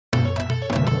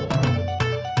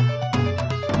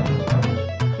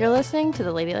You're listening to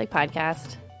the Ladylike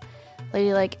Podcast.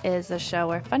 Ladylike is a show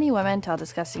where funny women tell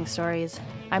disgusting stories.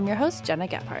 I'm your host, Jenna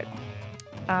Gephardt.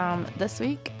 This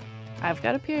week, I've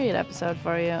got a period episode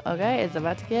for you, okay? It's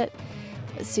about to get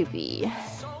soupy.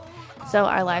 So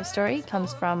our live story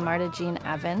comes from Marta Jean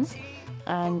Evans,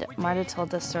 and Marta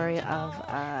told the story of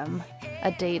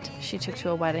a date she took to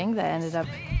a wedding that ended up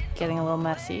getting a little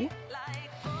messy.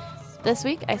 This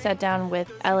week, I sat down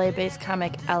with LA-based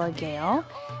comic Ella Gale,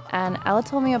 and Ella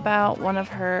told me about one of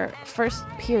her first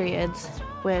periods,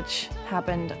 which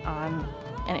happened on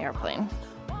an airplane.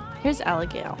 Here's Ella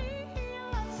Gale.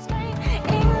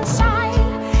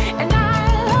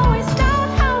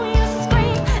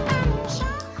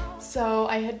 So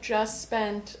I had just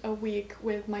spent a week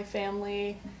with my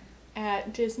family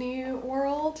at Disney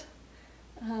World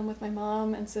with my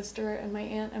mom and sister and my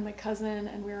aunt and my cousin,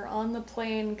 and we were on the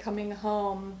plane coming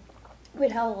home.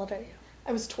 Wait, how old are you?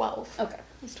 I was 12. Okay. I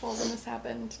was 12 when this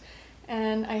happened.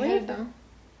 And Where are you from?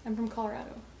 I'm from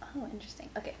Colorado. Oh, interesting.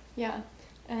 Okay. Yeah.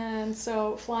 And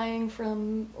so flying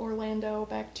from Orlando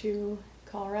back to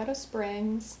Colorado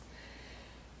Springs,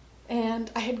 and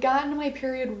I had gotten my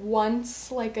period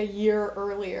once, like a year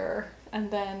earlier, and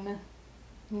then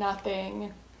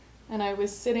nothing. And I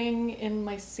was sitting in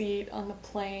my seat on the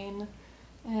plane,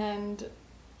 and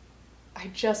I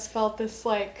just felt this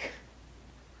like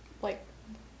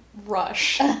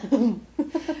rush. And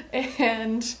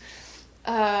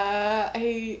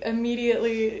I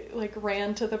immediately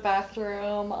ran to the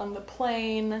bathroom on the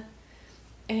plane,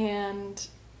 and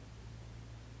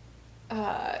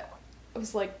I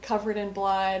was covered in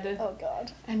blood. Oh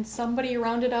God. And somebody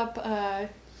rounded up a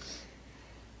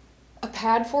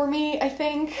pad for me, I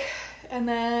think, and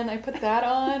then I put that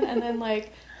on, and then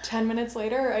 10 minutes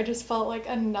later I just felt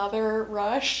another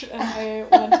rush, and I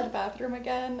went to the bathroom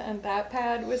again, and that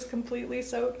pad was completely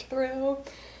soaked through,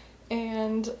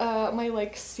 and my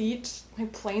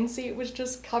plane seat was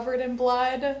just covered in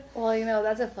blood. Well,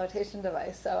 that's a flotation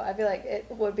device, so I feel like it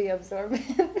would be absorbent.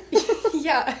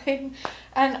 Yeah, and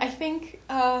I think,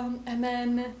 and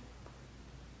then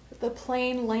the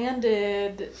plane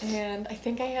landed, and I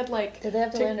think I had Did they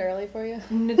have to land early for you?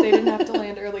 No, they didn't have to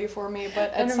land early for me,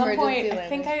 but at some point, landing. I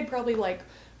think I had probably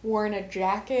worn a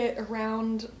jacket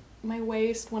around my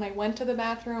waist when I went to the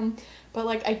bathroom, but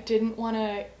I didn't want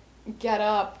to get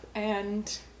up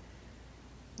and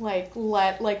let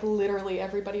literally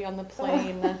everybody on the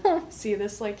plane see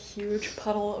this huge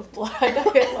puddle of blood I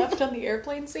had left on the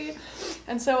airplane seat.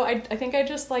 And so I think I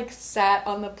just sat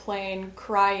on the plane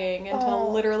crying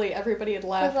until literally everybody had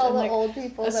left. With all and the old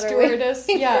people a that stewardess,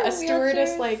 are a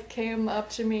stewardess came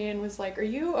up to me and was like, "Are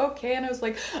you okay?" And I was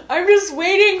like, "I'm just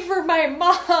waiting for my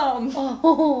mom."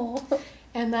 Oh.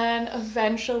 And then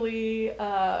eventually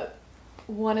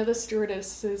one of the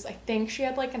stewardesses, I think she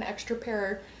had an extra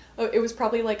pair. It was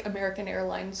probably American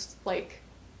Airlines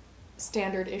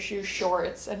standard issue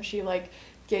shorts, and she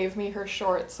gave me her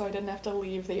shorts so I didn't have to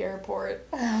leave the airport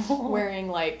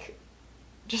wearing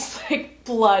just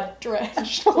blood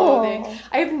drenched clothing. Oh.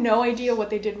 I have no idea what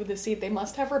they did with the seat. They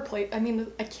must have replaced. I mean,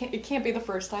 it can't be the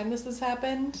first time this has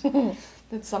happened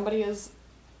that somebody has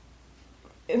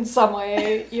in some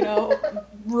way,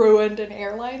 ruined an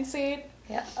airline seat.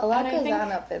 Yeah, a lot goes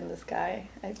on up in the sky,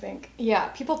 I think. Yeah,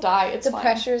 people die. It's the fine.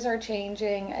 pressures are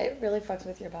changing. It really fucks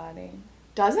with your body.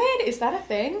 Does it? Is that a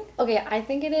thing? Okay, I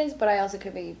think it is, but I also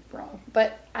could be wrong.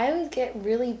 But I always get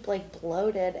really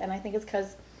bloated, and I think it's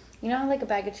because how a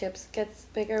bag of chips gets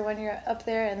bigger when you're up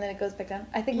there and then it goes back down.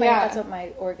 I think that's what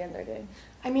my organs are doing.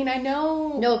 I mean, I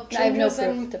know I have no changes proof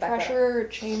in to back pressure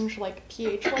change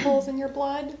pH levels in your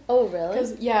blood. Oh,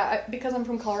 really? Because I'm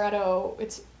from Colorado,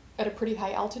 it's at a pretty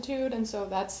high altitude, and so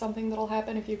that's something that'll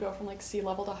happen if you go from sea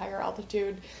level to higher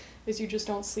altitude, is you just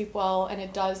don't sleep well, and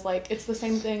it does it's the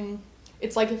same thing.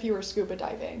 It's like if you were scuba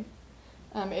diving.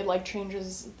 It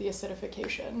changes the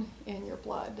acidification in your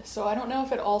blood. So I don't know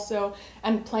if it also,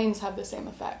 and planes have the same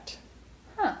effect.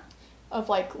 Huh. Of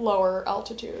lower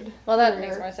altitude. Well, that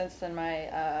makes more sense than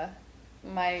my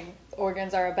my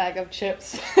organs are a bag of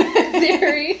chips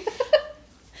theory.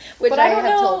 Which but I don't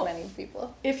have know told many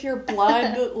people. If your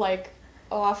blood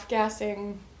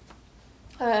off-gassing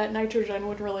nitrogen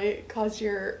would really cause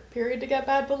your period to get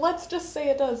bad, but let's just say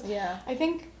it does. Yeah. I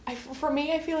think for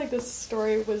me, I feel this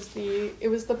story was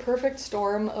the perfect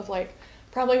storm of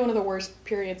probably one of the worst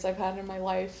periods I've had in my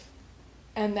life,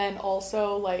 and then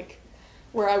also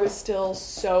where I was still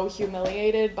so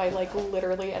humiliated by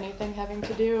literally anything having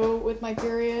to do with my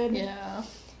period. Yeah.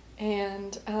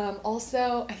 And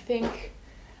also I think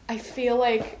I feel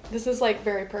like this is like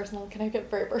very personal. Can I get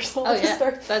very personal with the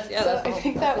story? I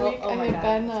think that week I had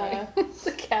been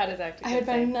the cat is acting. I had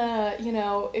been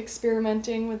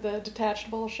experimenting with the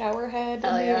detachable shower head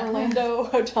in the Orlando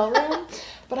hotel room,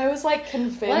 but I was like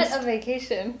convinced. What a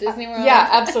vacation, Disney World. Yeah,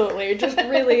 absolutely, just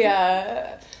really.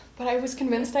 But I was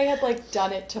convinced I had like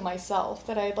done it to myself.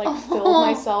 That I had like filled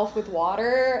myself with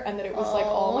water, and that it was like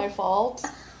all my fault.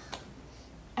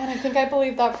 And I think I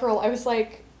believed that I was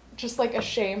like. Just like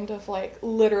ashamed of like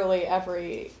literally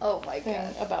every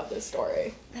thing about this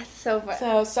story. That's so funny.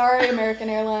 So sorry, American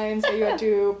Airlines, that you had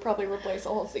to probably replace a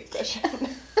whole seat cushion.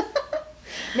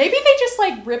 Maybe they just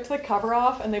like ripped the cover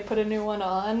off and they put a new one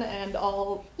on, and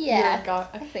all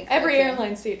I think so, every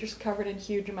airline seat just covered in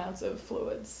huge amounts of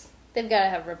fluids. They've got to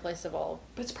have replaceable.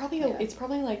 But it's probably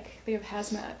like they have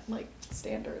hazmat like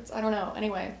standards. I don't know.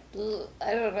 Anyway,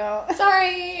 I don't know.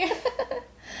 Sorry.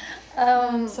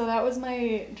 So that was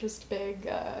my just big.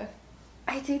 I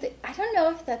don't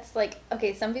know if that's like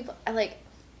some people like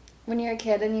when you're a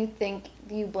kid and you think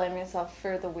you blame yourself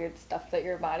for the weird stuff that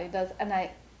your body does, and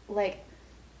I like.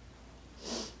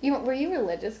 Were you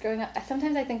religious growing up?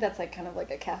 Sometimes I think that's like kind of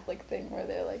like a Catholic thing where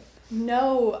they're like.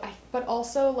 No, but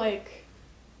also like.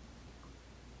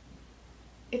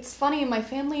 It's funny. My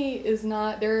family is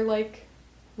not. They're like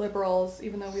liberals,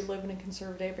 even though we live in a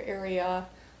conservative area.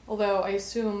 Although I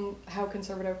assume how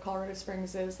conservative Colorado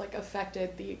Springs is like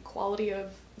affected the quality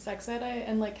of sex ed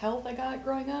and like health I got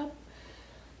growing up.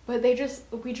 But we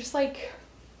just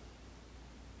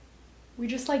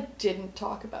didn't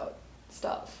talk about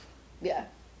stuff. Yeah.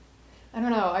 I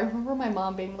don't know. I remember my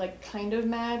mom being like kind of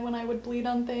mad when I would bleed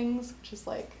on things, which is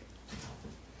like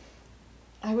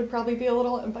I would probably be a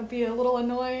little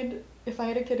annoyed if I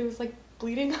had a kid who was like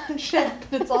bleeding on shit.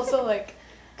 But it's also like,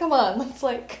 come on, let's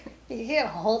like. You can't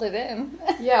hold it in.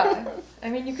 Yeah. I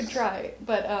mean, you could try,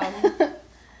 but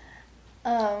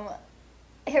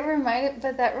that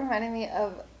reminded me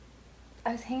of,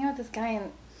 I was hanging out with this guy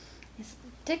and his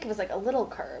dick was like a little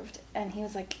curved, and he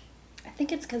was like, I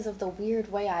think it's because of the weird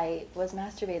way I was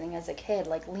masturbating as a kid,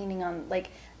 like leaning on, like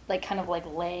kind of like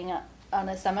laying on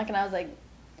his stomach, and I was like,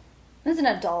 this is an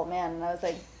adult man, and I was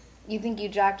like, you think you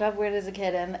jacked up weird as a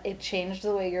kid and it changed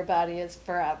the way your body is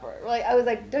forever. Like, I was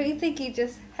like, don't you think you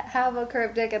just have a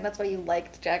curved dick and that's why you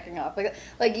liked jacking off? Like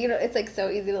it's like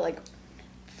so easy to like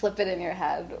flip it in your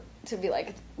head to be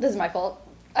like, this is my fault.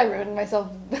 I ruined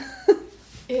myself.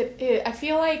 I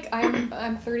feel like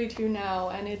I'm 32 now,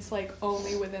 and it's like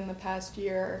only within the past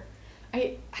year.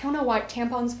 I don't know why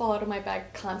tampons fall out of my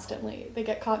bag constantly. They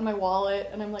get caught in my wallet,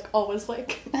 and I'm like always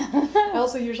like. I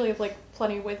also usually have like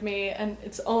plenty with me, and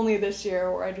it's only this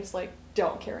year where I just like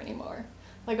don't care anymore.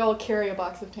 Like I'll carry a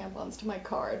box of tampons to my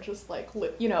car, just like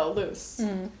loose,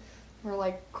 or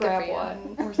like grab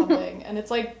one or something. And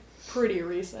it's like pretty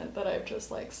recent that I've just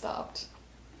like stopped.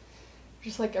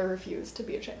 Just like I refuse to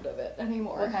be ashamed of it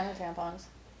anymore. What kind of tampons?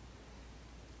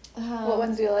 What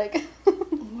ones do you like?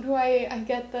 What do I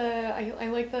get I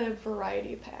like the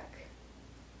variety pack.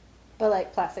 But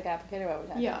like plastic applicator, what was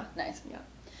that? Yeah. Nice. Yeah.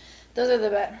 Those are the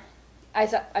best.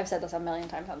 I've said this a million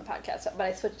times on the podcast, but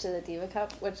I switched to the Diva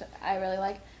Cup, which I really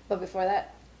like. But before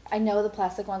that, I know the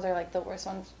plastic ones are like the worst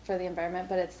ones for the environment,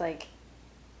 but it's like,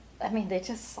 I mean, they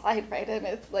just slide right in.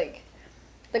 It's like,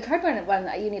 the cardboard one,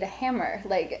 you need a hammer.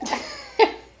 Like,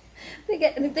 they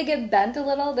get bent a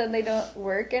little, then they don't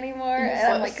work anymore,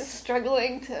 and I'm like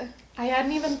struggling to. I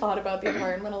hadn't even thought about the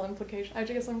environmental implication. I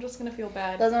guess I'm just gonna feel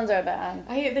bad. Those ones are bad.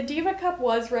 The Diva Cup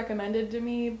was recommended to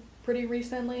me pretty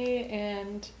recently,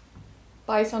 and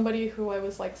by somebody who I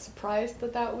was like surprised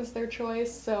that was their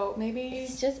choice. So maybe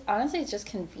it's just honestly, it's just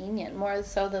convenient more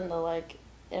so than the like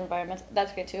environment.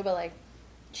 That's great too, but like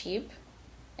cheap.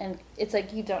 And it's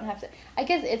like you don't have to. I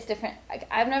guess it's different.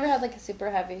 I've never had like a super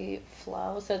heavy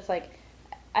flow, so it's like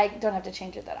I don't have to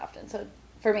change it that often. So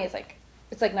for me, it's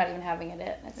like not even having it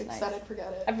in. It's nice. Set it,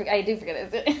 forget it. I do forget it.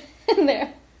 Is it in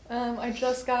there? I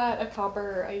just got a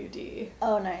copper IUD.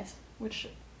 Oh, nice. Which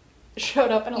showed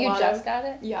up in a lot of. You just got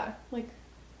it? Yeah, like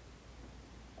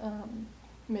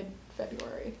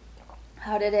mid-February.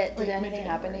 How did it? Did anything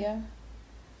happen to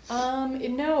you?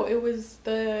 No, it was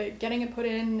getting it put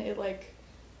in. It like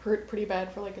hurt pretty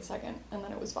bad for like a second, and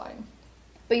then it was fine.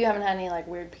 But you haven't had any like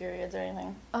weird periods or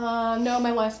anything? No,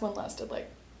 my last one lasted like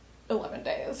 11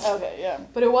 days. Okay, yeah.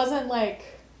 But it wasn't like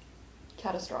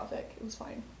catastrophic. It was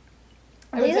fine.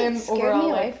 I would say I'm scared me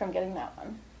away from getting that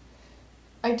one.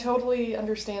 I totally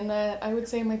understand that. I would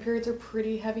say my periods are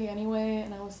pretty heavy anyway,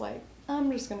 and I was like,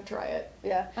 I'm just gonna try it.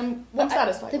 Yeah, I'm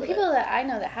satisfied. The people that I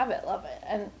know that have it love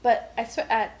it, but I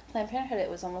swear at Planned Parenthood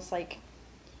it was almost like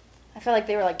I feel like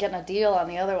they were like getting a deal on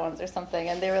the other ones or something,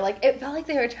 and they were like, it felt like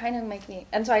they were trying to make me,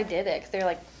 and so I did it because they were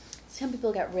like, some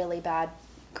people get really bad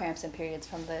cramps and periods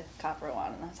from the copper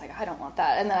one, and I was like, I don't want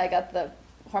that. And then I got the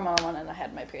hormonal one, and I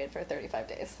had my period for 35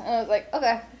 days, and I was like,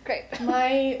 okay, great.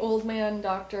 My old man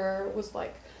doctor was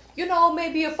like, you know,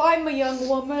 maybe if I'm a young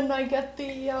woman, I get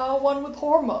the one with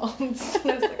hormones.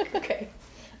 And I was like, okay.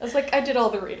 I was like, I did all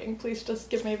the reading. Please just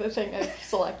give me the thing I've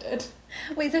selected.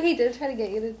 Wait, so he did try to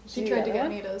get you to? He tried to get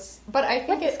me to, but I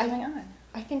think what's going on?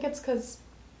 I think it's because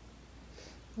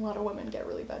a lot of women get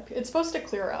really bad periods. It's supposed to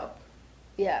clear up.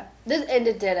 Yeah, and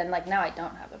it did, and like now I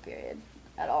don't have a period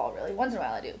at all. Really, once in a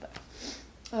while I do, but.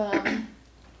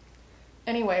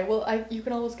 Anyway, well, you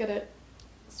can always get it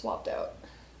swapped out.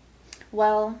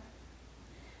 Well,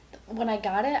 when I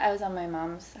got it, I was on my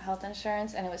mom's health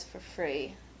insurance, and it was for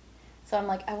free. So I'm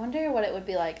like, I wonder what it would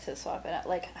be like to swap it out,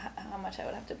 like how much I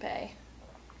would have to pay.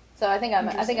 So I think I'm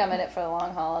in it for the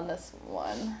long haul on this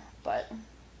one, but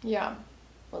yeah,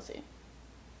 we'll see.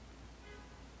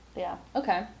 Yeah.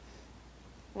 Okay.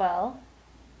 Well.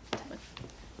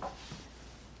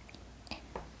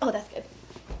 Oh, that's good.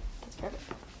 That's perfect.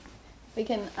 We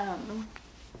can.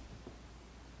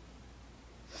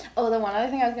 Oh, the one other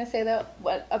thing I was gonna say though,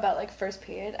 what about like first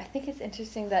period? I think it's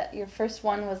interesting that your first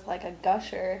one was like a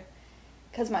gusher.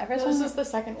 Because my first one... This is the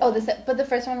second one. Oh, but the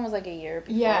first one was like a year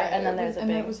before. Yeah. And then there's a big...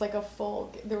 And it was like a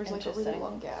full... There was like a really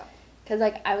long gap. Because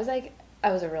I was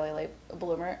a really late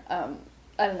bloomer. I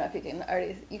don't know if you can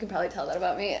already... You can probably tell that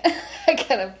about me. I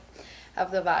kind of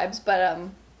have the vibes. But,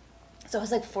 so I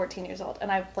was like 14 years old. And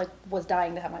I like was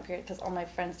dying to have my period because all my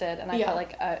friends did. And I felt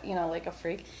like, like a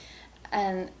freak.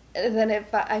 And then I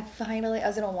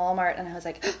was in a Walmart and I was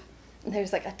like...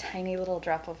 There's like a tiny little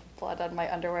drop of blood on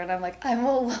my underwear, and I'm like, I'm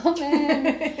a woman.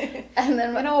 And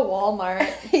then in a Walmart,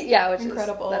 yeah, which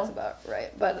incredible. That's about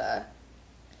right. But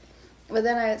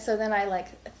then I like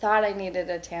thought I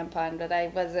needed a tampon, but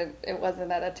it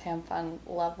wasn't at a tampon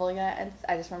level yet, and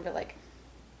I just remember like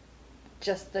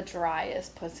just the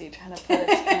driest pussy trying to put a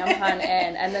tampon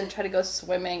in, and then try to go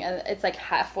swimming, and it's like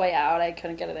halfway out, I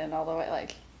couldn't get it in all the way,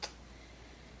 like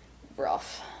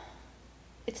rough.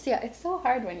 It's so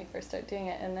hard when you first start doing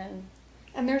it,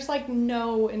 and there's like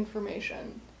no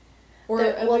information, or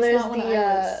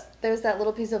there's that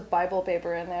little piece of Bible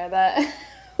paper in there that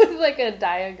was like a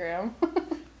diagram.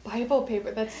 Bible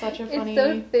paper, that's such a funny. It's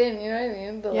so thin, you know what I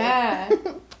mean? Yeah.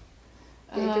 You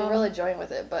can really join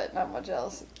with it, but not much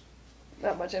else.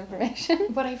 Not much information.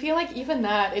 But I feel like even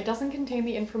that, it doesn't contain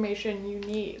the information you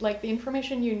need. Like the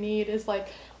information you need is like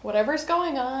whatever's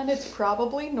going on, it's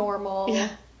probably normal. Yeah.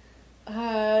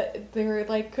 There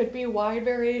like could be wide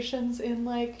variations in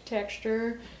like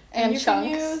texture and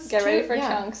chunks. Get ready for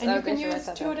chunks. And you can use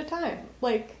 2 at a time.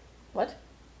 Like what?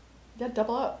 Yeah,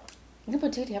 double up. You can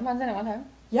put 2 tampons in at one time.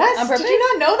 Yes. On purpose? Did you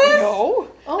not know this? No.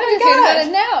 Oh my god. I'm just hearing about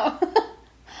it now.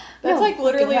 That's like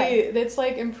literally. It's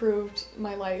like improved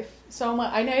my life so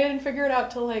much. I didn't figure it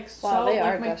out till like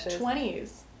my gushers. 20s.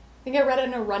 I think I read it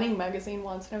in a running magazine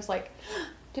once, and I was like,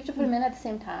 "Do you have to put them in at the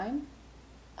same time?"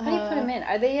 How do you put them in?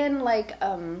 Are they in like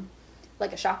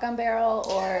a shotgun barrel,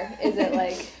 or is it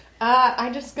like I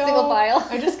just go single file?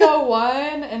 I just go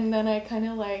one, and then I kind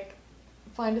of like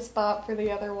find a spot for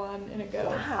the other one, and it goes.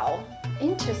 Wow,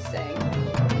 interesting.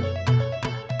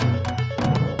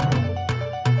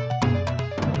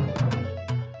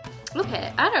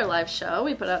 Okay, at our live show,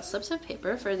 we put out slips of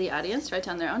paper for the audience to write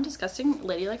down their own disgusting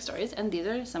ladylike stories, and these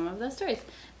are some of the stories.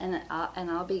 And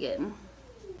I'll begin.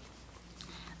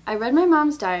 I read my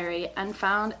mom's diary and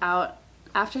found out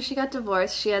after she got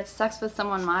divorced, she had sex with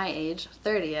someone my age,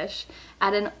 30-ish,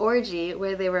 at an orgy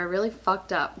where they were really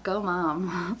fucked up. Go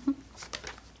mom.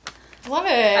 Love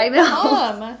it. I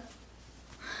know. Mom.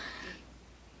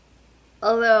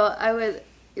 Although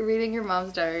reading your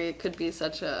mom's diary, it could be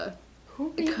such a...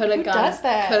 Who does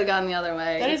that? Could have gone the other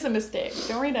way. That is a mistake.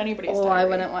 Don't read anybody's diary. Oh, I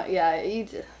wouldn't want... Yeah,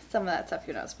 some of that stuff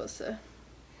you're not supposed to...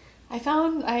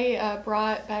 I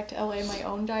brought back to LA my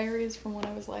own diaries from when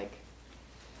I was like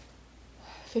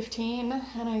 15,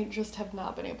 and I just have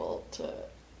not been able to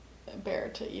bear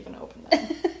to even open them.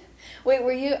 Wait,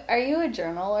 are you a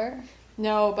journaler?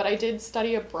 No, but I did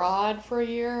study abroad for a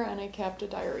year, and I kept a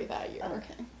diary that year.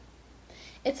 Okay.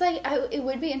 It's like, it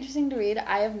would be interesting to read.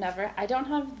 I don't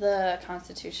have the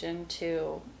constitution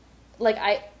to, like,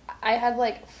 I had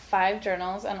like 5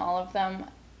 journals, and all of them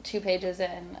 2 pages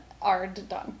in are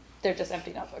done. They're just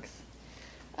empty notebooks.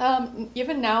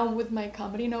 Even now with my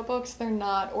comedy notebooks, they're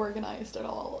not organized at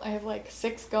all. I have like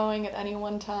 6 going at any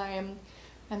one time,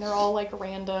 and they're all like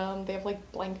random. They have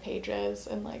like blank pages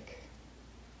and like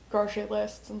grocery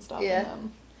lists and stuff in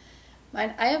them.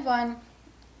 Mine, I have one,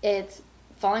 it's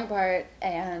falling apart,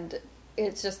 and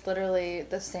it's just literally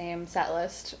the same set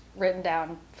list written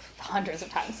down hundreds of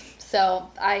times. So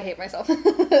I hate myself.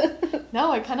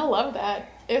 No, I kind of love that.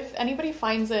 If anybody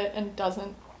finds it and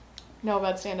doesn't know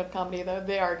about stand-up comedy, though,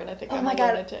 they are going to think I'm a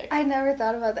lunatic. I never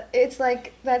thought about that. It's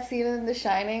like that scene in The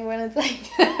Shining when it's like,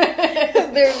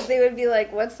 they would be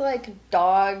like, what's like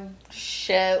dog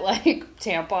shit, like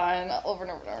tampon, over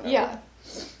and over and over. Yeah.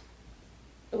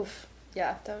 Oof.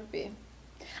 Yeah, that would be.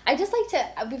 I just like to,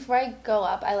 before I go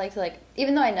up, I like to like,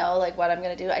 even though I know like what I'm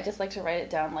going to do, I just like to write it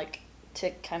down like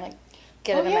to kind of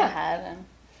get it in my head. And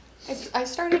I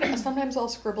started, sometimes I'll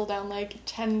scribble down like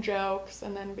 10 jokes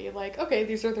and then be like, okay,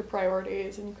 these are the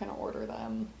priorities, and you kind of order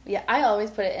them. Yeah, I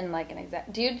always put it in like an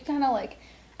exact, do you kind of like,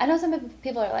 I know some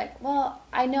people are like, well,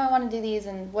 I know I want to do these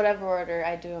in whatever order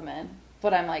I do them in,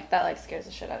 but I'm like, that like scares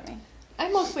the shit out of me. I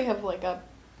mostly have like a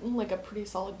pretty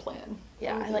solid plan.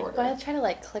 Yeah, I like, but I try to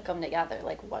like click them together,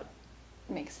 like what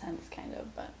makes sense kind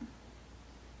of, but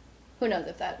who knows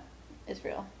if that is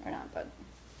real or not, but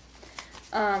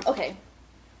okay.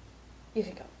 You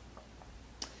can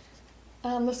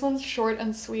go. This one's short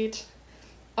and sweet.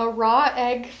 A raw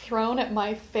egg thrown at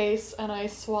my face, and I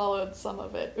swallowed some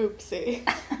of it. Oopsie.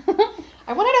 I want to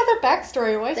know the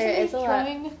backstory. Why is somebody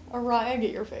throwing a raw egg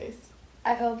at your face?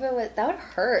 I hope it was... That would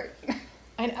hurt.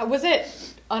 Was it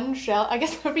unshelled? I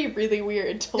guess that would be really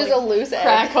weird to just like, a loose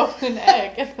crack open an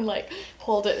egg and then like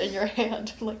hold it in your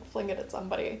hand and like fling it at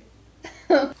somebody.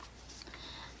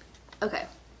 Okay.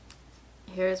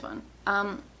 Here's one.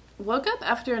 Woke up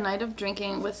after a night of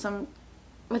drinking with some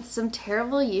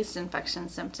terrible yeast infection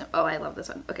symptom. Oh, I love this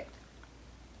one. Okay.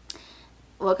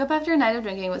 Woke up after a night of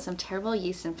drinking with some terrible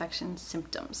yeast infection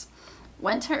symptoms.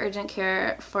 Went to urgent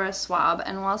care for a swab,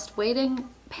 and whilst waiting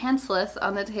pantsless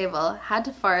on the table, had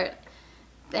to fart.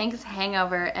 Thanks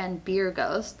hangover and beer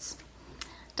ghosts.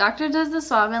 Doctor does the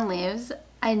swab and leaves.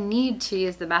 I need to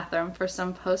use the bathroom for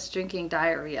some post-drinking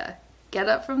diarrhea. Get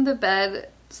up from the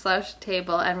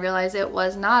bed/table and realize it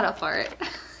was not a fart.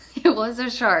 It was a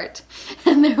shart.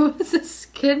 And there was a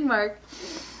skid mark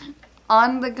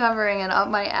on the covering and up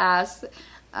my ass.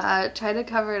 Tried to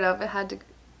cover it up.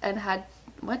 And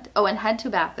head to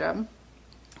bathroom.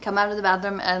 Come out of the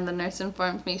bathroom and the nurse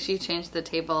informed me she changed the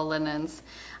table linens.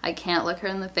 I can't look her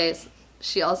in the face.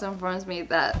 She also informs me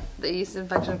that the yeast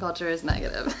infection culture is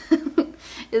negative.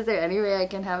 Is there any way I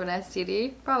can have an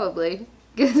STD? Probably.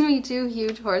 Gives me 2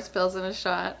 huge horse pills and a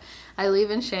shot. I leave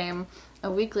in shame.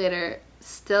 A week later,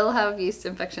 still have yeast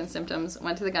infection symptoms.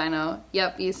 Went to the gyno.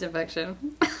 Yep, yeast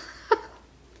infection.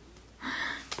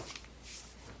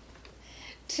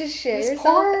 To share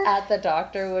yourself at the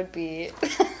doctor would be...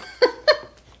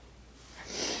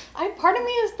 Part of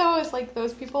me is though is like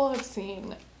those people have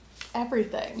seen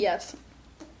everything. Yes.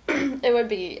 It would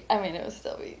be, I mean, it would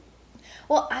still be...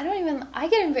 Well, I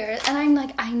get embarrassed, and I'm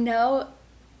like, I know...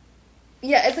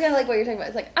 Yeah, it's kind of like what you're talking about.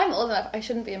 It's like, I'm old enough, I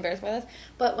shouldn't be embarrassed by this.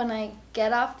 But when I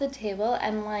get off the table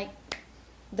and, like,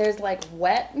 there's, like,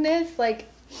 wetness, like,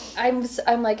 I'm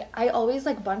like, I always,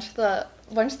 like, bunch the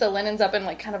linens up and,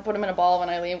 like, kind of put them in a ball when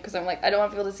I leave, because I'm like, I don't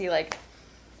want people to see, like,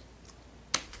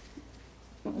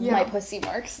 my pussy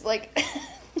marks, like,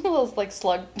 little, like,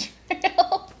 slug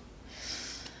trail.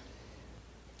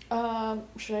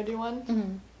 Should I do one?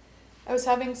 Mm-hmm. I was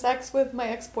having sex with my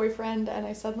ex-boyfriend, and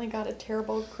I suddenly got a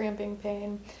terrible cramping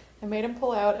pain. I made him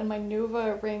pull out, and my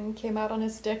Nuva ring came out on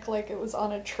his dick like it was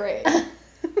on a tray.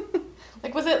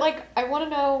 Like, was it, like, I want to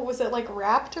know, was it, like,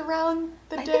 wrapped around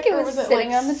the dick? I think it was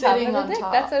sitting on the top of the dick.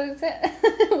 Top? That's what it said.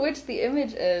 Which the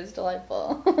image is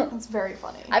delightful. It's very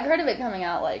funny. I've heard of it coming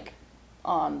out, like,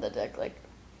 on the dick, like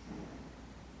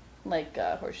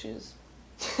horseshoes.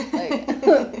 Like...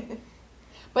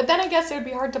 But then I guess it would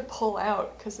be hard to pull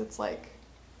out, because it's like...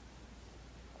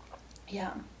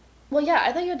 Yeah. Well, yeah,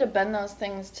 I thought you had to bend those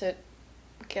things to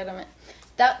get them in.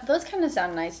 Those kind of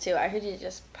sound nice, too. I heard you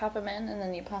just pop them in, and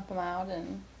then you pop them out,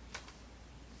 and...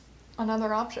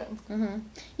 Another option. Mm-hmm.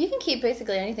 You can keep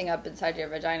basically anything up inside your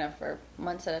vagina for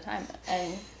months at a time,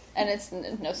 and it's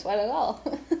no sweat at all.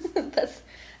 That's,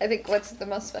 I think, what's the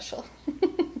most special.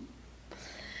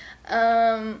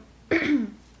 It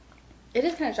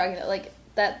is kind of shocking, that, like...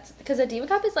 That because a Diva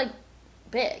Cup is like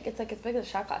big. It's like as big as a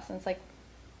shot glass, and it's like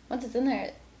once it's in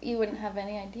there, you wouldn't have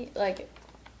any idea. Like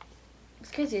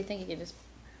it's crazy to think you could just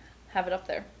have it up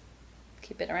there,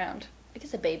 keep it around. I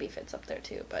guess a baby fits up there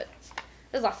too, but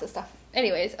there's lots of stuff.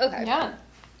 Anyways, okay. Yeah.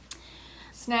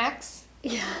 Snacks.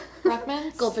 Yeah.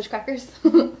 Breath Goldfish crackers.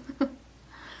 Okay,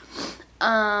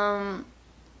 I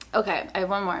have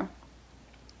one more.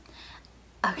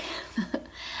 Okay.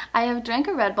 I have drank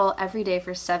a Red Bull every day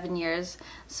for 7 years,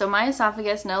 so my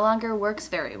esophagus no longer works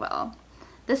very well.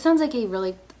 This sounds like a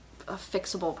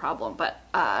fixable problem, but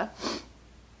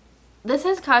this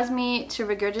has caused me to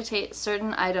regurgitate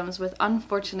certain items with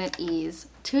unfortunate ease.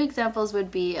 2 examples would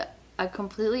be a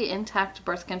completely intact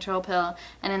birth control pill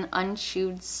and an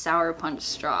unchewed Sour Punch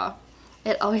straw.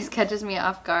 It always catches me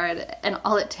off guard, and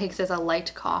all it takes is a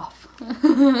light cough.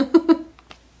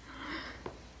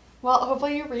 Well,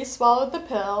 hopefully you re-swallowed the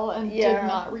pill and did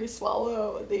not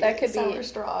re-swallow the sour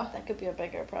straw. That could be a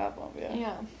bigger problem,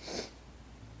 Yeah.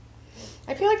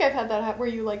 I feel like I've had that where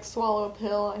you, like, swallow a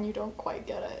pill and you don't quite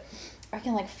get it. I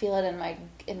can, like, feel it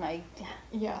in my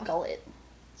gullet.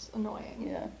 It's annoying.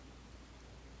 Yeah.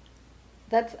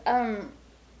 That's,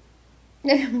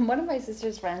 one of my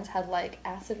sister's friends had, like,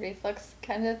 acid reflux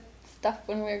kind of stuff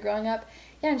when we were growing up.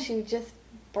 Yeah, and she would just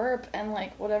burp and,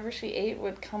 like, whatever she ate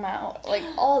would come out, like,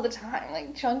 all the time.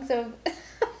 Like, chunks of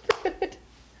food.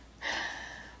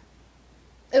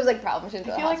 It was, like, problems. I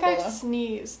feel like I've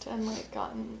sneezed and, like, I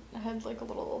had, like, a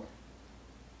little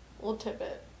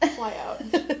tidbit fly out.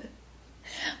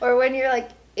 Or when you're, like,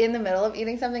 in the middle of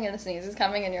eating something and a sneeze is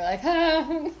coming and you're like,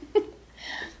 ah.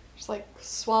 Just, like,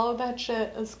 swallow that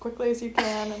shit as quickly as you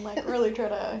can and, like, really try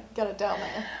to get it down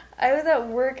there. I was at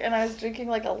work and I was drinking,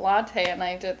 like, a latte and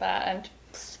I did that and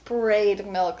sprayed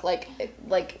milk, like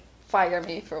fire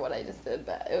me for what I just did,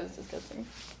 but it was disgusting.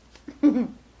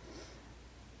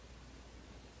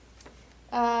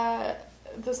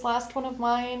 This last one of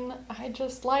mine, I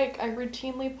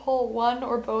routinely pull one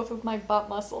or both of my butt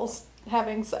muscles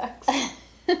having sex.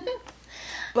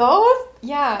 Both?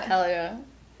 Yeah. Hell yeah.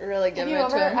 Really give it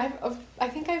to him. I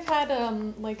think I've had,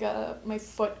 my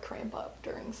foot cramp up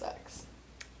during sex.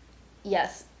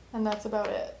 Yes. And that's about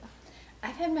it.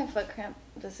 I've had my foot cramp,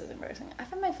 this is embarrassing, I've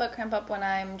had my foot cramp up when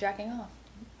I'm jacking off.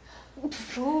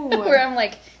 Ooh. Where I'm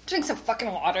like, drink some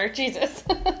fucking water, Jesus.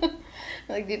 I,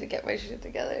 like, need to get my shit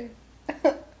together.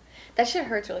 That shit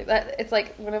hurts really. It's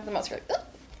like one of the most, like,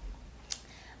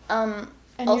 and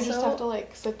also, you just have to,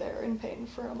 like, sit there in pain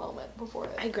for a moment before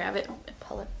it. I grab it and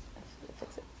pull it.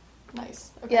 Fix it.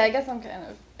 Nice. Okay. Yeah, I guess I'm kind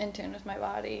of in tune with my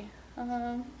body. What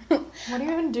do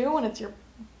you even do when it's your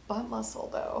butt muscle,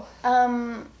 though?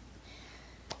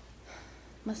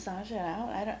 Massage it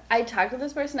out. I talked to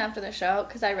this person after the show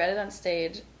because I read it on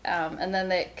stage, and then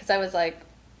because I was like,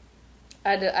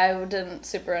 I didn't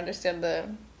super understand the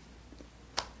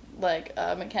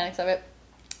mechanics of it,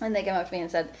 and they came up to me and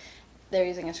said they're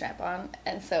using a strap on,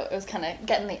 and so it was kind of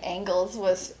getting the angles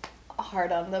was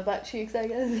hard on the butt cheeks, I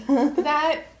guess.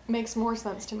 That makes more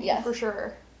sense to me, yes. For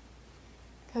sure,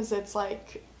 because it's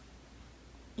like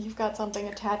you've got something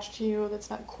attached to you that's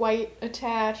not quite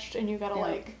attached, and you gotta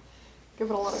like give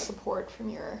it a lot of support from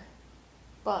your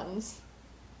buns.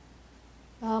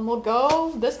 We'll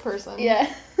go this person.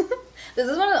 Yeah. This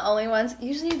is one of the only ones.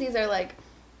 Usually these are like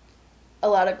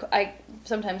I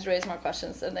sometimes raise more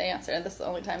questions than they answer, and this is the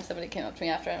only time somebody came up to me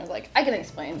after and was like, I can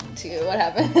explain to you what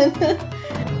happened.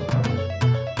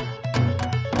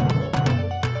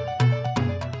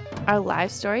 Our live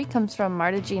story comes from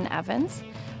Marta Jean Evans.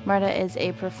 Marta is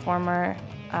a performer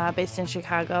based in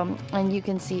Chicago, and you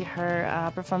can see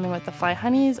her performing with the Fly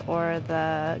Honeys or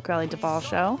the Grelly DeBall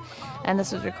show, and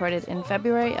this was recorded in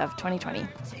February of 2020.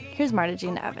 Here's Marta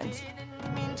Jean Evans.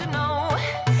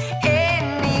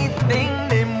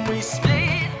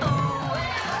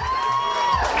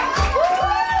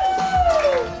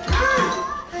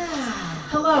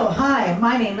 Hello, hi,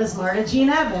 my name is Marta Jean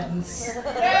Evans.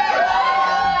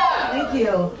 Thank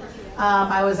you.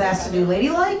 I was asked to do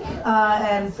Ladylike,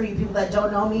 and for you people that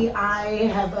don't know me, I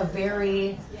have a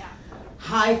very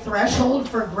high threshold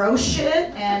for gross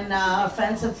shit and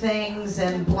offensive things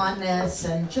and bluntness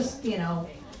and just,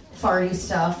 farty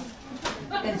stuff.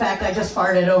 In fact, I just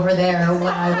farted over there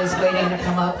when I was waiting to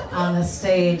come up on the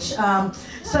stage.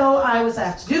 So I was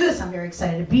asked to do this. I'm very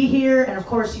excited to be here. And of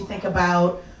course, you think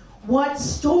about what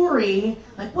story,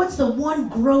 like what's the one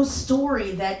gross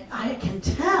story that I can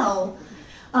tell?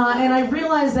 And I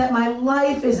realized that my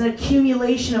life is an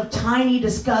accumulation of tiny,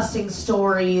 disgusting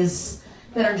stories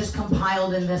that are just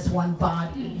compiled in this one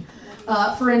body.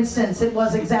 For instance, it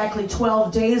was exactly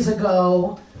 12 days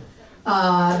ago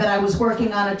that I was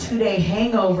working on a 2-day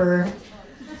hangover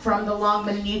from the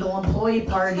Longman Eagle employee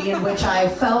party in which I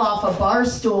fell off a bar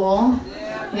stool.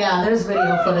 Yeah, there's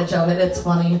video footage of it. It's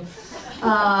funny. So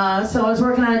I was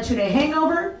working on a 2-day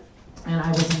hangover, and I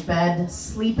was in bed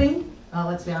sleeping.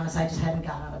 Let's be honest, I just hadn't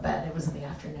gotten out of bed. It was in the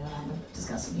afternoon. I'm a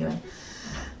disgusting human.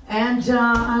 And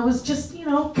I was just,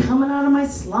 coming out of my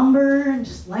slumber and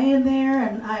just laying there,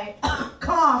 and I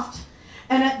coughed.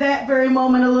 And at that very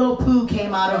moment, a little poo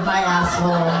came out of my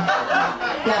asshole.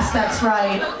 Yes, that's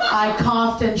right. I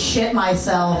coughed and shit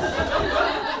myself.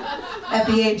 at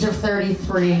the age of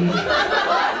 33.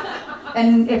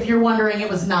 And if you're wondering, it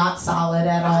was not solid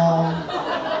at all.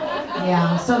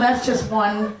 Yeah, so that's just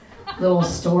one little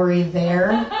story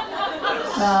there.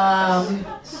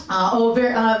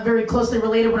 Very closely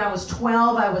related, when I was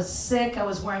 12, I was sick. I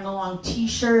was wearing a long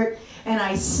t-shirt, and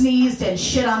I sneezed and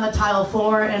shit on the tile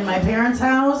floor in my parents'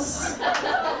 house.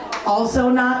 Also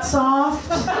not soft.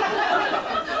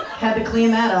 Had to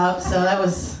clean that up, so that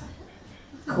was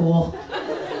cool.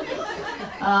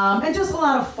 And just a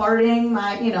lot of farting.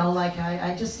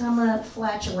 I'm a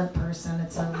flatulent person.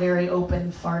 It's a very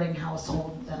open farting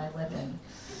household that I live in.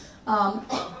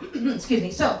 Excuse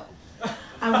me. So,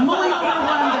 I'm mulling over what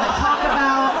I'm going to talk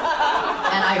about,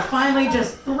 and I finally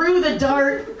just threw the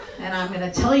dart, and I'm going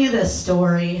to tell you this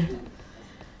story.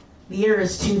 The year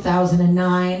is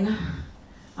 2009.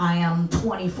 I am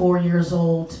 24 years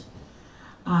old.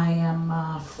 I am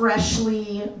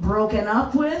freshly broken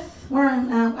up with,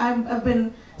 I've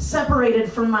been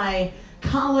separated from my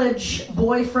college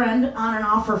boyfriend on and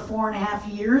off for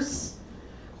 4.5 years.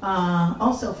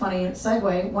 Also funny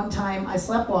segue, one time I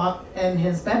sleptwalked in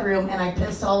his bedroom and I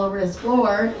pissed all over his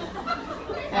floor.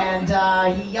 And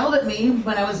he yelled at me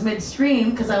when I was midstream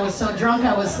because I was so drunk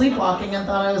I was sleepwalking and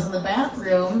thought I was in the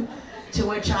bathroom. To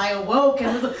which I awoke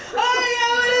and was like,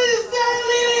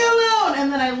 leave me alone! And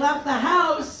then I left the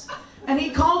house and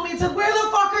he called me and said, where the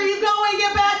fuck are you going?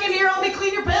 Get back in here, help me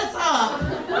clean your piss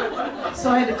up! So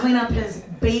I had to clean up his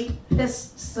Bape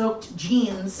piss-soaked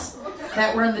jeans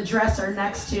that were in the dresser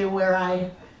next to where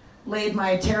I laid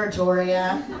my territory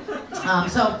at.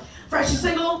 So, freshly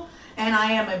single, and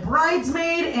I am a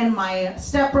bridesmaid in my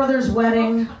stepbrother's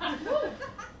wedding.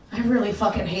 I really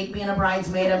fucking hate being a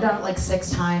bridesmaid. I've done it like 6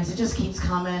 times. It just keeps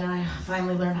coming, and I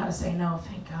finally learned how to say no,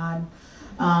 thank God.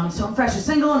 So I'm freshly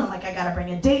single, and I'm like, I gotta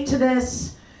bring a date to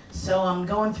this. So I'm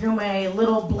going through my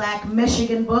little black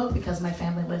Michigan book, because my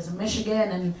family lives in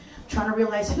Michigan, and trying to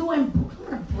realize who I'm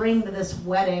gonna bring to this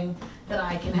wedding that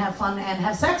I can have fun and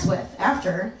have sex with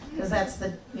after, because that's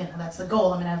the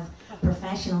goal. I'm gonna have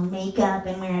professional makeup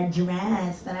and wear a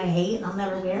dress that I hate and I'll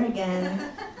never wear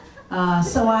again.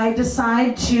 So I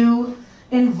decide to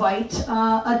invite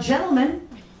a gentleman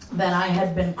that I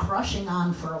had been crushing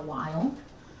on for a while.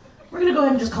 We're gonna go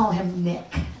ahead and just call him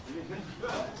Nick.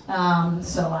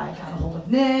 So I got a hold of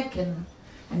Nick, and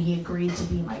he agreed to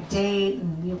be my date,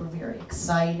 and we were very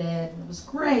excited. It was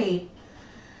great.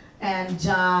 And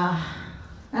I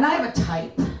have a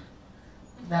type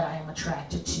that I am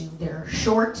attracted to. They're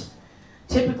short,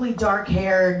 typically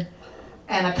dark-haired,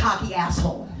 and a cocky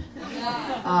asshole.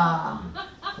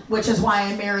 Which is why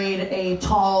I married a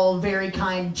tall, very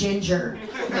kind ginger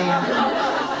man.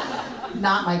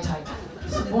 Not my type.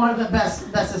 It's one of the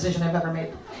best decisions I've ever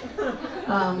made.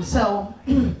 So,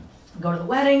 go to the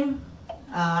wedding.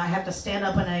 I have to stand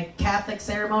up in a Catholic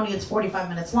ceremony. It's 45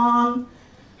 minutes long.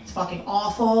 It's fucking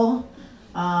awful.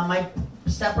 My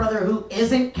stepbrother, who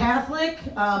isn't Catholic,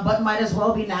 but might as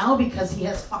well be now because he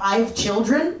has 5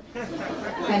 children,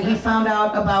 and he found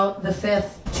out about the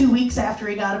 5th 2 weeks after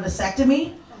he got a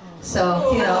vasectomy.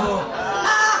 So,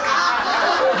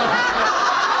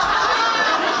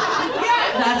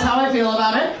 that's how I feel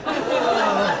about it.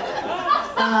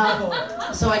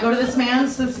 So I go to this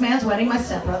man's wedding, my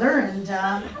stepbrother,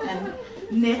 and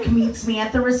Nick meets me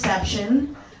at the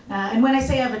reception. And when I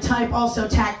say I have a type, also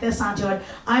tack this onto it.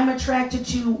 I'm attracted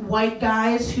to white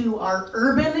guys who are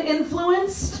urban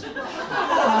influenced.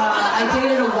 I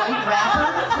dated a white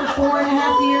rapper for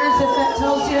 4.5 years, if that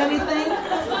tells you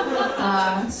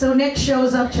anything. So Nick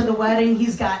shows up to the wedding.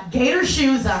 He's got gator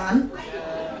shoes on,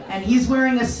 and he's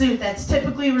wearing a suit that's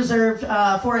typically reserved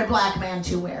for a black man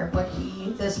to wear, but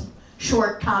this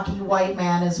short, cocky white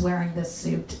man is wearing this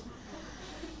suit.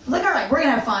 I'm like, all right, we're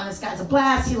gonna have fun. This guy's a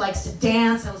blast. He likes to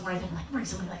dance. That was one thing. I'm like,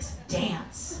 somebody likes to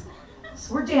dance.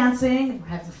 So we're dancing, and we're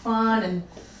having fun,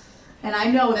 and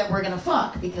I know that we're gonna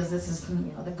fuck because this is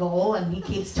the goal. And he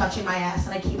keeps touching my ass,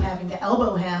 and I keep having to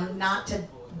elbow him not to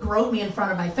grope me in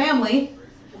front of my family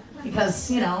because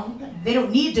they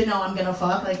don't need to know I'm gonna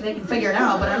fuck. Like they can figure it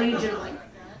out, but I don't need you to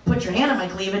put your hand on my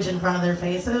cleavage in front of their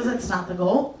faces. It's not the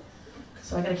goal.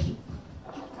 So I gotta keep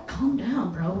calm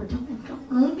down, bro. We're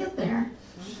gonna get there.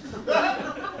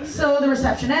 So the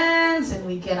reception ends, and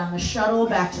we get on the shuttle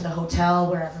back to the hotel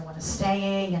where everyone is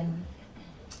staying,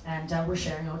 and we're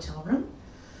sharing a hotel room.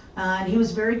 And he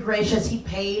was very gracious. He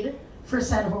paid for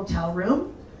said hotel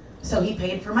room, so he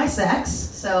paid for my sex.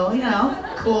 So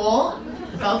cool.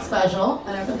 It felt special.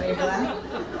 I didn't have to pay for that.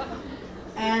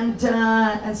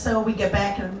 And so we get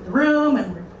back in the room,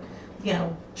 and we're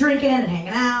drinking and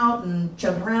hanging out and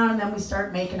joking around, and then we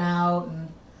start making out, and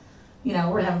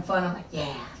we're having fun. I'm like,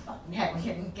 yeah. yeah, we're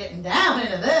getting down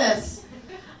into this.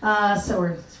 So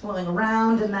we're fooling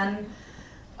around, and then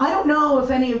I don't know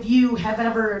if any of you have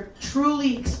ever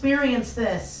truly experienced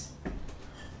this,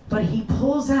 but he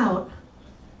pulls out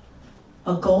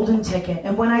a golden ticket.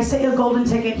 And when I say a golden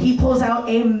ticket, he pulls out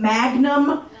a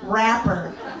Magnum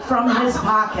wrapper from his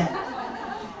pocket.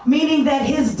 Meaning that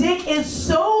his dick is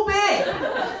so big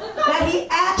that he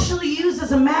actually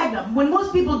uses a Magnum. When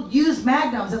most people use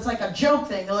Magnums, it's like a joke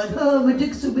thing. They're like, oh, my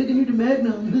dick's so big I need a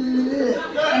Magnum.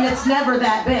 And it's never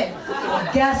that big.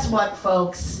 Well, guess what,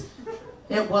 folks?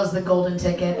 It was the golden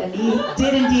ticket, and he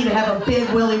did indeed have a big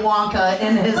Willy Wonka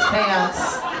in his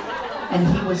pants. And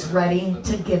he was ready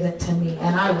to give it to me,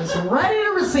 and I was ready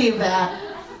to receive that.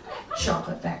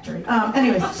 Chocolate factory.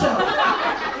 Anyways, so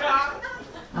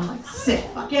I'm like, sick,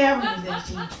 fuck yeah.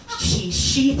 He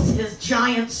sheaths his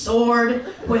giant sword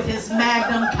with his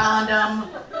Magnum condom,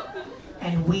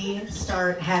 and we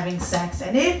start having sex,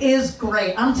 and it is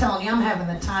great. I'm telling you, I'm having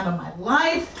the time of my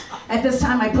life. At this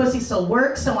time, my pussy still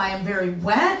works, so I am very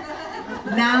wet.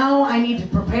 Now I need to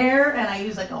prepare, and I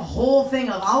use like a whole thing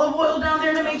of olive oil down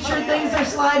there to make sure things are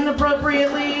sliding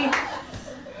appropriately.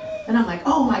 And I'm like,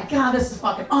 oh my God, this is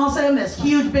fucking awesome. This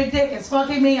huge big dick is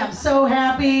fucking me. I'm so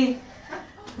happy.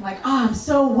 I'm like, oh, I'm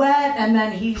so wet. And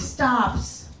then he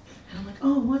stops. And I'm like,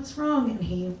 oh, what's wrong? And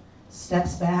he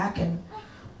steps back. And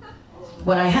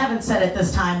what I haven't said at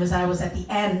this time is I was at the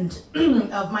end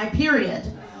of my period.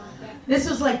 This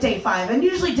was like day 5. And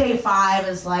usually day 5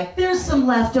 is like, there's some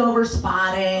leftover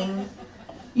spotting.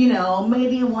 You know,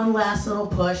 maybe one last little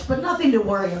push, but nothing to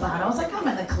worry about. I was like, I'm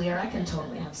in the clear. I can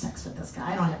totally have sex with this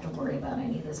guy. I don't have to worry about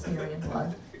any of this period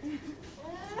blood.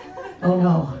 Oh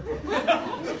no.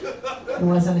 It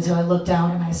wasn't until I looked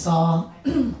down and I saw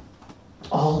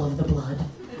all of the blood.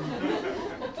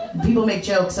 And people make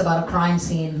jokes about a crime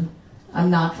scene. I'm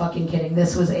not fucking kidding.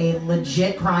 This was a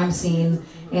legit crime scene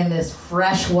in this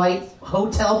fresh white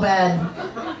hotel bed.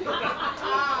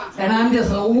 And I'm just,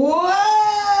 whoa!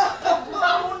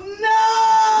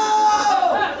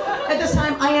 At this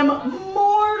time, I am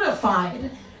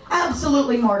mortified,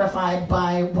 absolutely mortified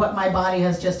by what my body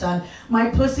has just done. My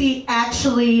pussy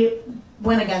actually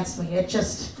went against me. It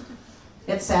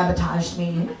sabotaged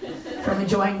me from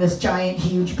enjoying this giant,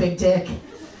 huge, big dick.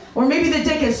 Or maybe the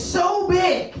dick is so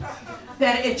big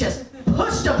that it just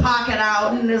pushed a pocket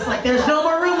out and it's like, there's no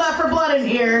more room left for blood in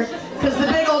here because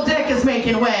the big old dick is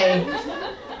making way.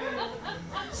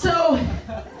 So,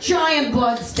 giant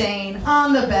blood stain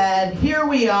on the bed. Here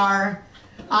we are.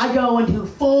 I go into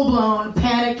full-blown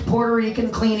panicked Puerto Rican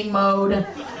cleaning mode.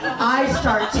 I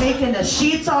start taking the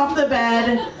sheets off the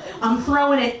bed. I'm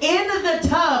throwing it into the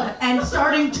tub and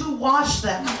starting to wash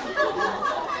them.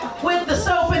 With the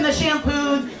soap and the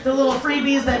shampoo, the little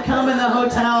freebies that come in the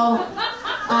hotel,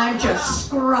 I'm just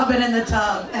scrubbing in the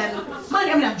tub. And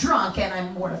I'm drunk and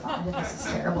I'm mortified. This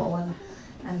is terrible.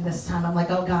 And this time I'm like,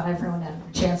 oh God, I've ruined a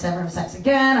chance to ever have sex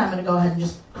again. I'm going to go ahead and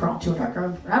just crawl to a dark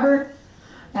room forever.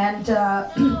 And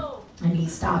he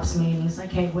stops me and he's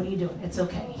like, hey, what are you doing? It's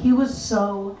okay. He was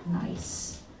so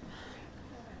nice.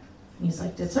 He's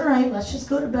like, it's all right. Let's just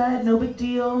go to bed. No big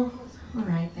deal. All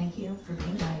right. Thank you for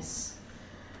being nice.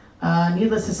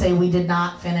 Needless to say, we did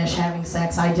not finish having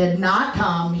sex. I did not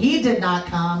come. He did not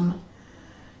come.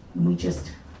 And we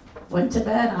just went to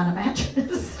bed on a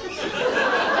mattress.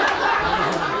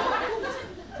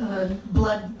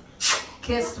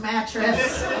 Blood-kissed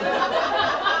mattress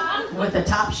with a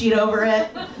top sheet over it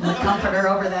and a comforter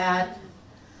over that.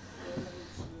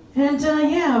 And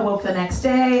I woke the next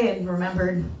day and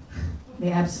remembered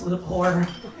the absolute horror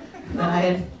that I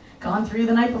had gone through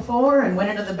the night before and went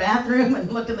into the bathroom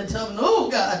and looked in the tub and oh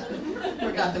God, I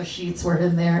forgot those sheets were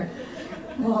in there.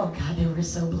 Oh God, they were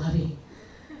so bloody.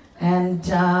 And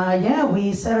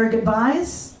we said our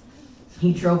goodbyes.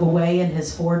 He drove away in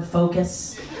his Ford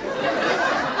Focus.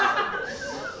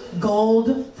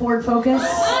 Gold Ford Focus.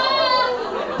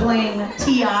 Playing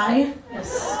T.I.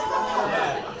 Yes.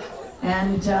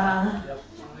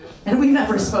 And we've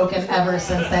never spoken ever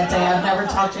since that day. I've never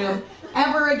talked to him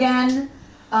ever again.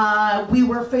 We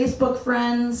were Facebook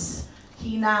friends.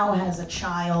 He now has a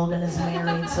child and is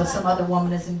married, so some other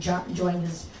woman is enjoying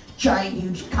his giant,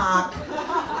 huge cock.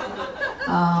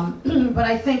 But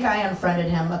I think I unfriended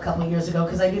him a couple years ago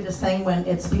because I do this thing when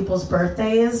it's people's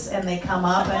birthdays and they come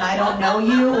up and I don't know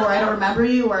you or I don't remember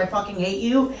you or I fucking hate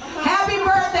you. Happy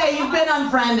birthday, you've been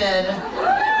unfriended.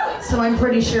 So I'm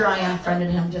pretty sure I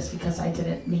unfriended him just because I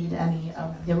didn't need any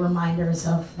of the reminders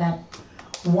of that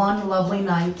one lovely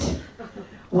night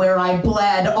where I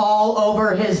bled all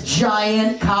over his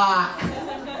giant cock.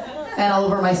 and all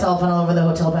over myself and all over the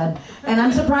hotel bed. And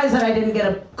I'm surprised that I didn't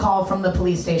get a call from the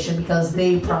police station because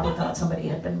they probably thought somebody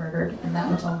had been murdered in that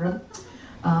hotel room.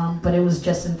 But it was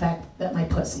just, in fact, that my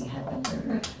pussy had been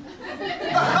murdered.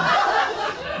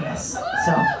 Yes.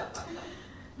 So,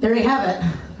 there you have it.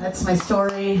 That's my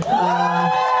story.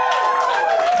 Thank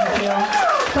you.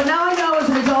 But now I know as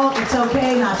an adult it's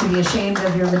okay not to be ashamed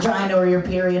of your vagina or your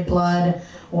period blood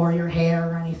or your hair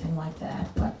or anything like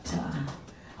that. But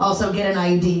also get an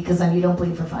IUD because then you don't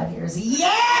bleed for 5 years. Yeah!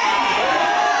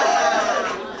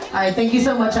 All right, thank you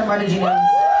so much. I'm Marta Jean Evans.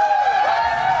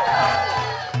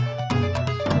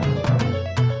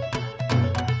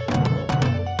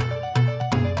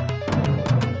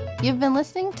 You've been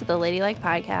listening to the Ladylike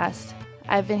Podcast.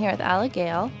 I've been here with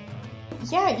Gale.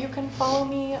 Yeah, you can follow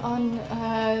me on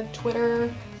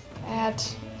Twitter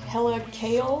at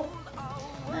HellaGale.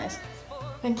 Nice.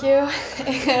 Thank you.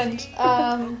 And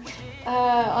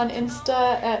on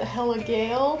Insta at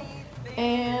HellaGale.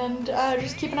 And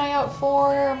just keep an eye out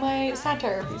for my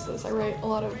satire pieces. I write a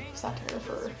lot of satire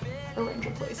for a range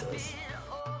of places.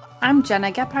 I'm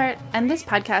Jenna Gephardt, and this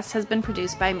podcast has been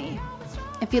produced by me.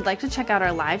 If you'd like to check out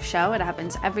our live show, it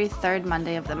happens every third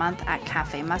Monday of the month at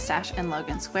Cafe Mustache in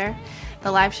Logan Square.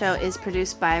 The live show is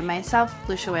produced by myself,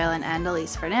 Lucia Whalen, and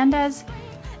Elise Fernandez,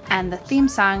 and the theme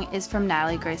song is from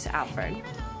Natalie Grace Alford.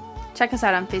 Check us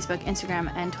out on Facebook,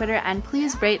 Instagram, and Twitter, and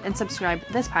please rate and subscribe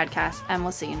this podcast, and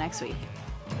we'll see you next week.